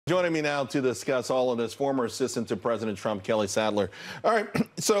Joining me now to discuss all of this, former assistant to President Trump, Kelly Sadler. All right,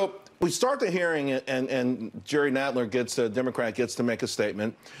 so we start the hearing, and Jerry Nadler Democrat gets to make a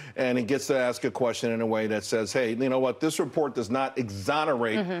statement, and he gets to ask a question in a way that says, hey, you know what, this report does not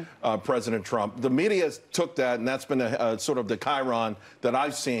exonerate President Trump. The media took that, and that's been sort of the chyron that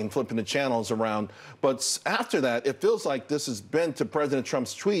I've seen flipping the channels around. But after that, it feels like this has been to President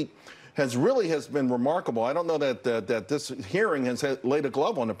Trump's tweet has been remarkable. I don't know that this hearing has laid a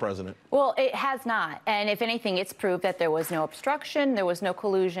glove on the president. Well, it has not. And if anything, it's proved that there was no obstruction, there was no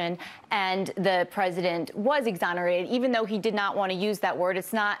collusion, and the president was exonerated, even though he did not want to use that word.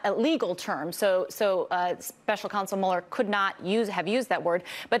 It's not a legal term. So Special Counsel Mueller could not have used that word.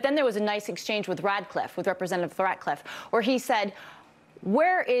 But then there was a nice exchange with Representative Ratcliffe, where he said,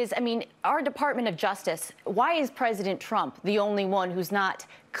 our Department of Justice, why is President Trump the only one who's not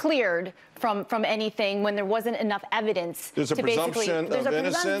cleared from anything when there wasn't enough evidence? There's a presumption of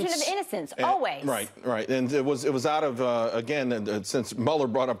innocence, always. Right. And it was out of, again, since Mueller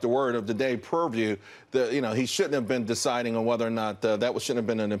brought up the word of the day, purview, he shouldn't have been deciding on whether or not that shouldn't have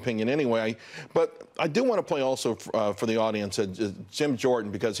been an opinion anyway. But I do want to play also for the audience, Jim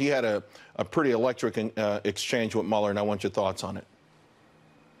Jordan, because he had a pretty electric exchange with Mueller, and I want your thoughts on it.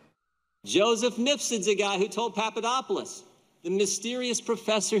 Joseph Nipson's a guy who told Papadopoulos, the mysterious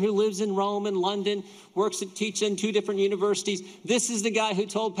professor who lives in Rome and London, teaches in 2 different universities. This is the guy who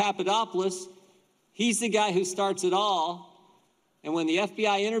told Papadopoulos. He's the guy who starts it all. And when the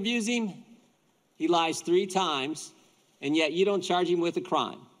FBI interviews him, he lies 3 times, and yet you don't charge him with a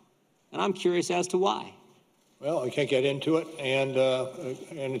crime. And I'm curious as to why. Well, I can't get into it, and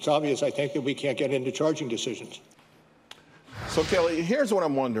it's obvious, I think, that we can't get into charging decisions. So, Kelly, here's what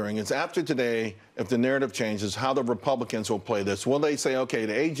I'm wondering is after today, if the narrative changes, how the Republicans will play this. Will they say, OK,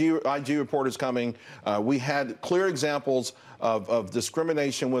 the IG report is coming. We had clear examples of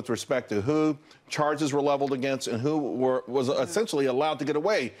discrimination with respect to who charges were leveled against and who was essentially allowed to get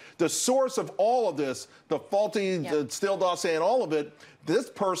away. The source of all of this, the faulty Steele dossier and all of it,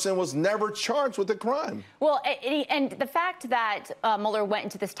 this person was never charged with a crime. Well, and the fact that Mueller went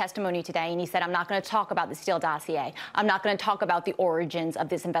into this testimony today and he said, I'm not going to talk about the Steele dossier. I'm not going to talk about the origins of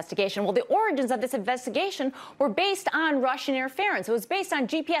this investigation. Well, the origins of this investigation were based on Russian interference. It was based on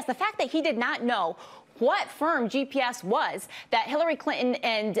GPS. The fact that he did not know what firm GPS was, that Hillary Clinton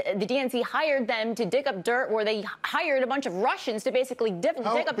and the DNC hired them to dig up dirt, where they hired a bunch of Russians to basically dig up dirt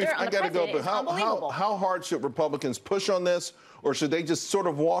on the president, is unbelievable. How hard should Republicans push on this, or should they just sort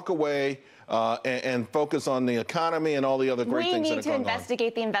of walk away and focus on the economy and all the other great things that are going on? We need to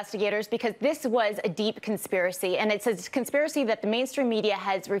investigate the investigators, because this was a deep conspiracy, and it's a conspiracy that the mainstream media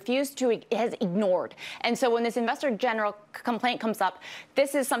has has ignored. And so when this Inspector General complaint comes up,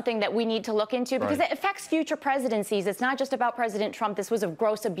 this is something that we need to look into, because it affects future presidencies. It's not just about President Trump. This was a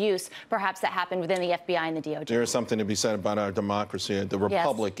gross abuse, perhaps, that happened within the FBI and the DOJ. There is something to be said about our democracy, the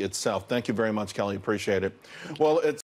republic itself. Thank you very much, Kelly. Appreciate it. Well, it's